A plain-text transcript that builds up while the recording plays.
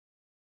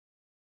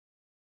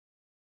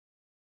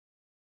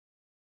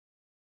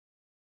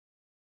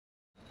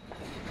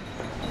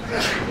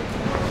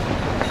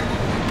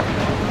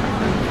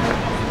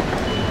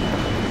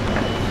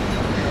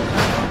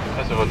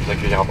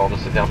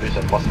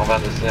Airbus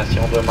A320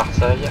 destination de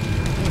Marseille.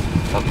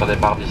 Notre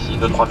départ d'ici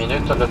 2-3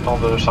 minutes, le temps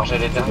de charger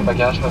les derniers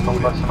bagages. Le temps de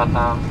vol ce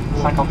matin,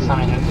 55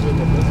 minutes.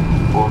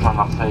 Pour rejoindre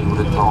Marseille où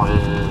le temps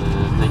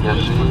est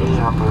dégagé,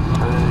 à peu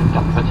près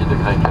 4 petits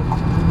degrés actuellement.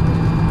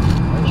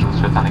 Je vous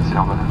souhaite un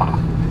excellent vol.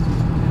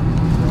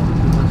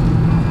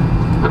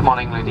 Good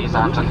morning, ladies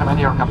and gentlemen,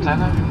 your captain.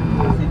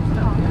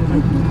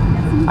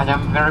 I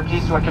am very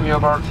pleased to welcome you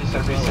aboard this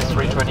Airbus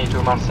A320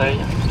 to Marseille.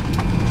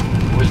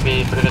 We'll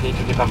be ready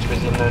to depart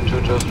within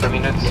 2 to 3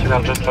 minutes. You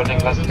are just loading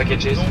last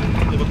packages.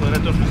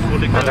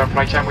 And our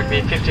flight time will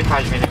be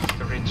 55 minutes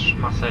to reach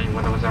Marseille,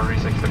 when the weather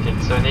is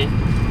expected sunny.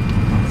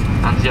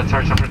 And the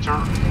outside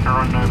temperature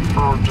around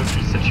 4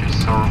 degrees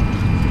Celsius or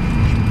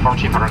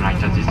 40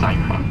 Fahrenheit at this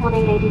time. Good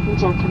morning, ladies and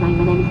gentlemen.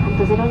 My name is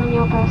Antozero, I'm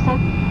your person.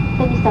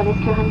 Then Mr.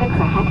 Lescure and the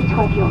crew are happy to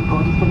have you on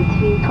board this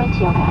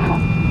A320 of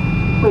Airbus.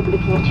 We'll be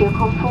looking after your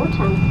comfort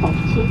and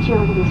safety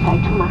during this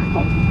flight to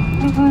Marseille.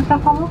 Nous vous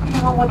informons que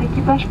les membres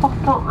d'équipage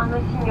portant un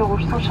insigne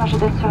rouge sont chargés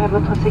d'assurer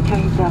votre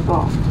sécurité à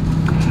bord.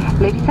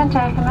 Ladies and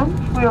gentlemen,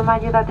 we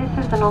remind you that this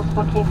is a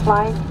non-smoking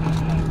flight.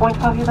 We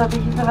inform you that the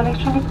use of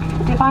electronic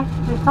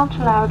devices is not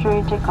allowed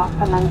during takeoff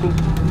and landing.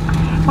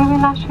 We will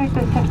now show you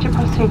the safety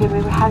procedure.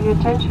 We will have your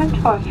attention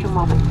for a few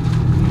moments.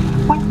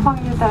 We inform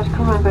you that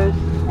crew members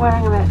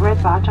wearing a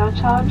red badge are in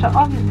charge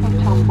of your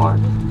safety on board.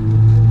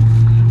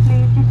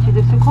 Les issues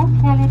de secours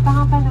signalées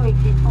par un panneau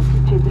exit sont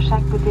situées de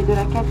chaque côté de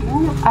la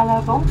cabine, à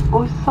l'avant,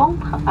 au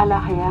centre, à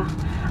l'arrière.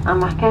 Un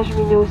marquage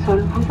lumineux au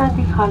sol vous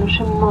indiquera le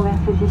cheminement vers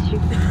ces issues.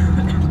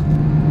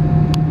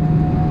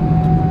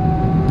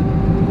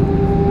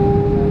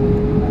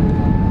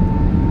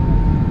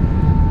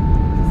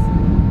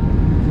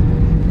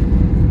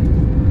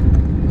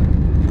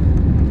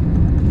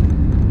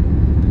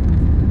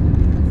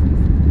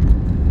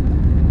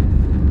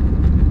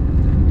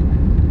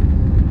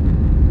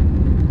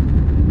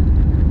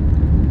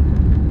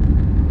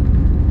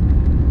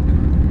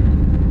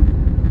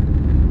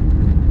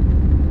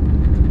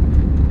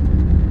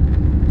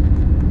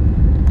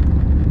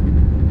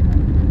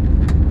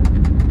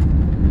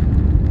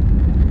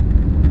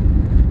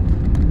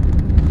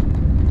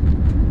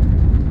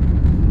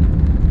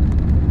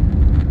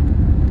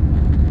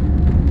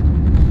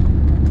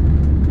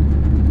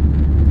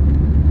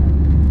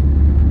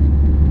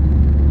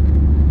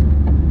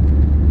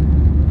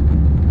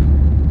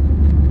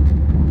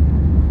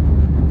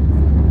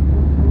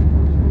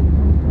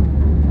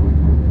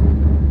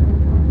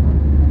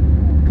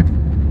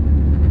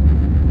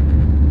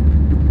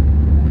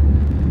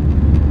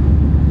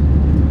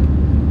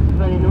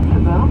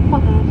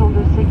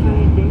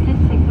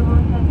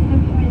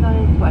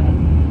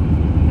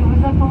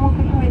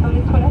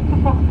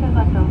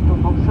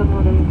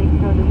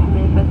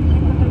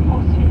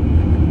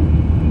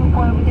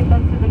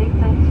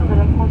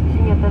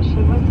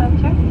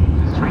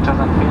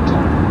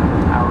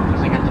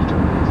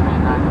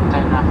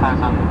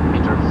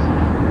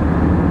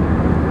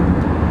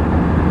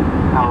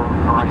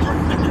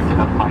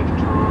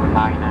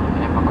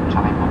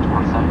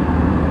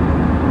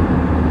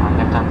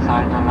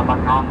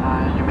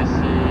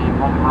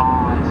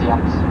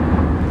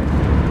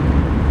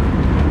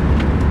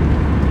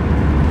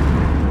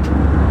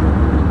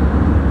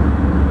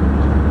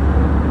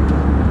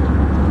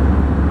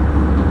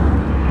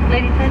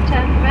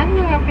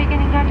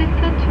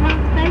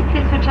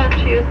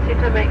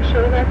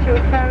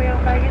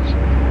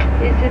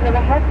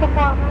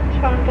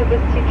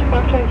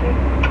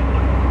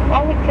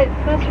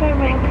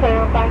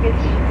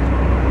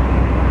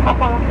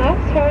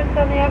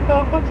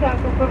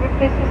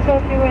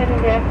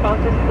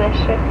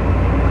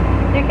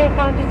 You can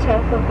find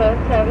details of those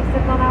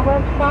services on our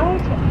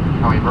website.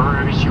 However,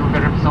 we wish you a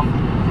very pleasant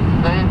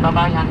day.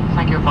 Bye-bye and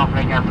thank you for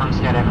flying Air France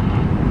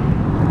KLM.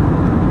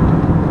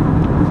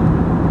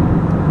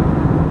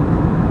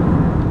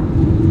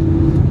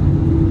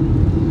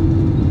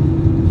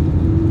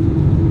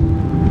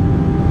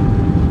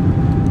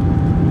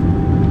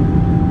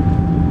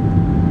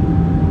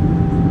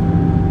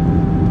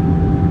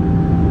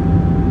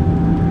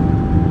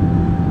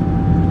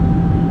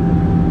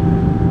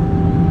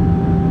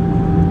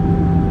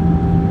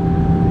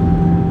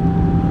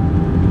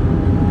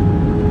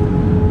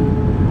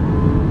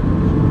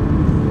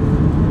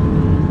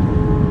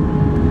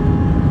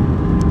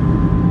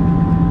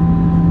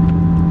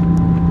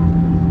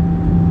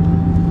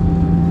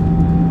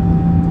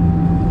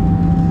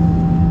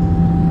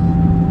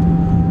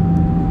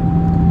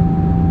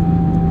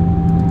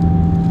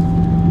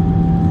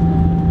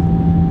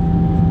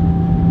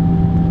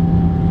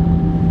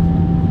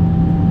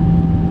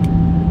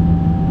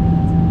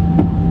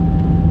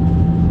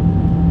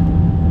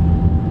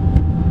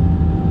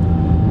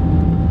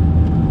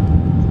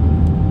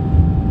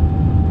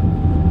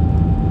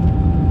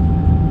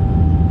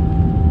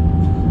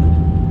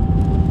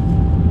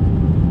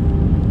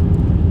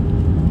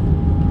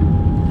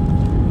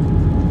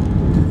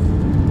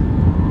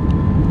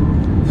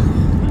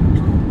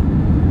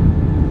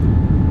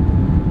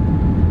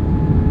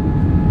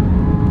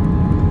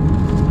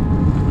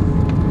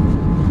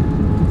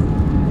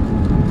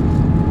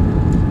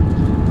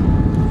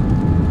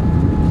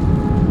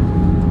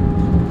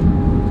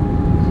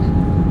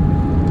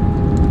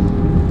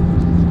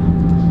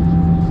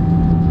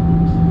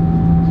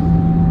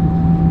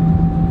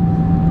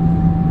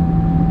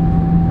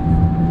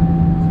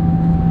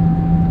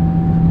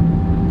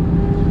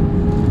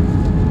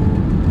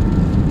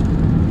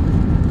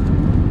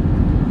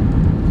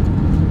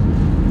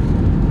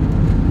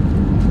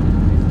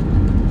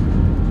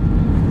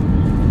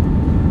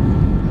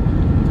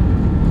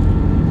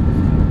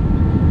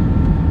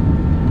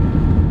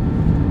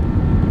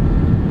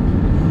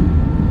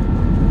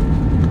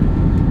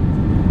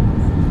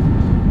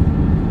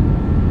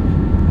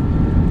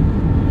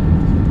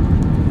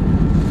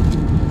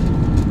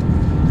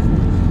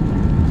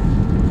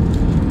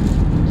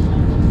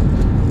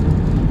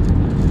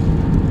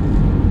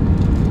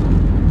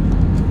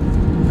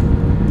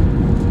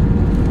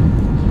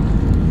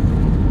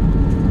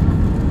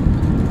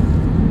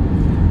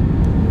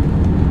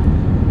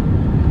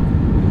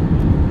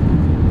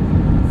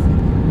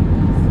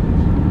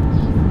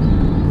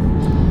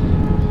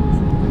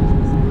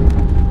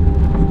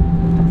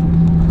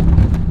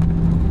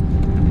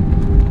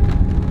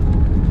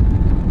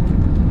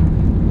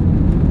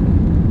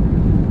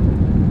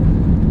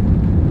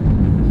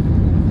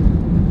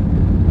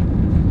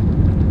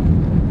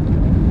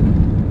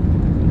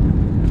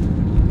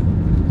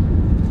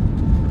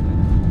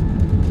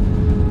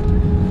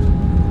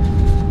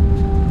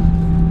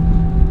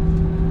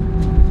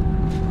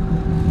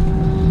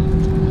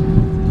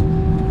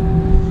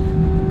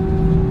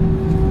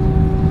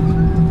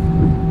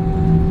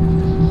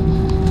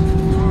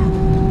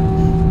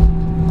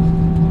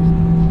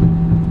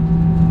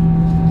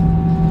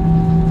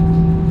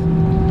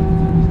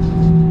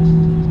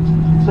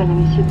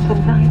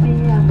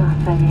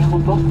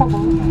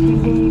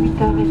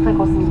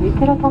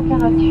 8h50 et la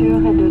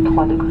température est de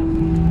 3 degrés.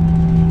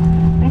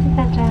 Ladies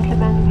and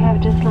gentlemen, we have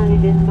just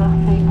landed in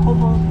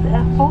Marseille-Provence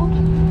Airport.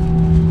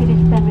 It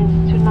is 10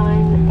 minutes to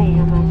 9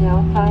 a.m. and the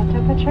outside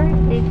temperature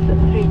is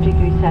 3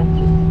 degrees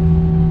Celsius.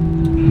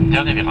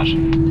 Dernier virage.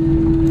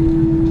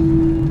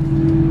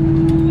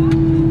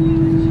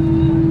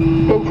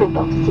 Une seule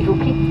porte, s'il vous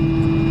plaît.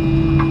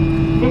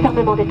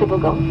 Désarmement des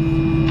toboggans.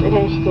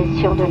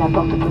 Vérification de la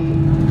porte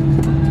opposée.